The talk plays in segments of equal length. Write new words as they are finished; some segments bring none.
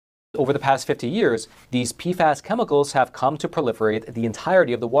over the past 50 years, these PFAS chemicals have come to proliferate the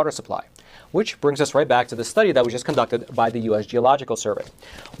entirety of the water supply. Which brings us right back to the study that was just conducted by the U.S. Geological Survey.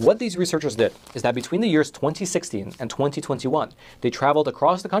 What these researchers did is that between the years 2016 and 2021, they traveled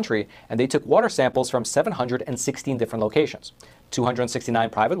across the country and they took water samples from 716 different locations. 269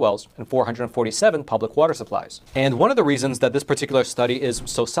 private wells, and 447 public water supplies. And one of the reasons that this particular study is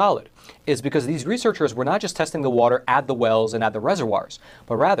so solid is because these researchers were not just testing the water at the wells and at the reservoirs,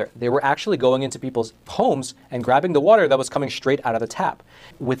 but rather they were actually going into people's homes and grabbing the water that was coming straight out of the tap.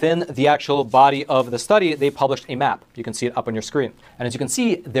 Within the actual body of the study, they published a map. You can see it up on your screen. And as you can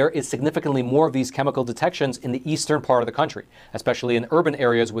see, there is significantly more of these chemical detections in the eastern part of the country, especially in urban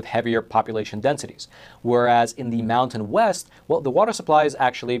areas with heavier population densities. Whereas in the mountain west, well, the water supply is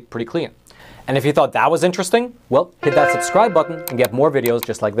actually pretty clean. And if you thought that was interesting, well, hit that subscribe button and get more videos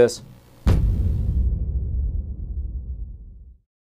just like this.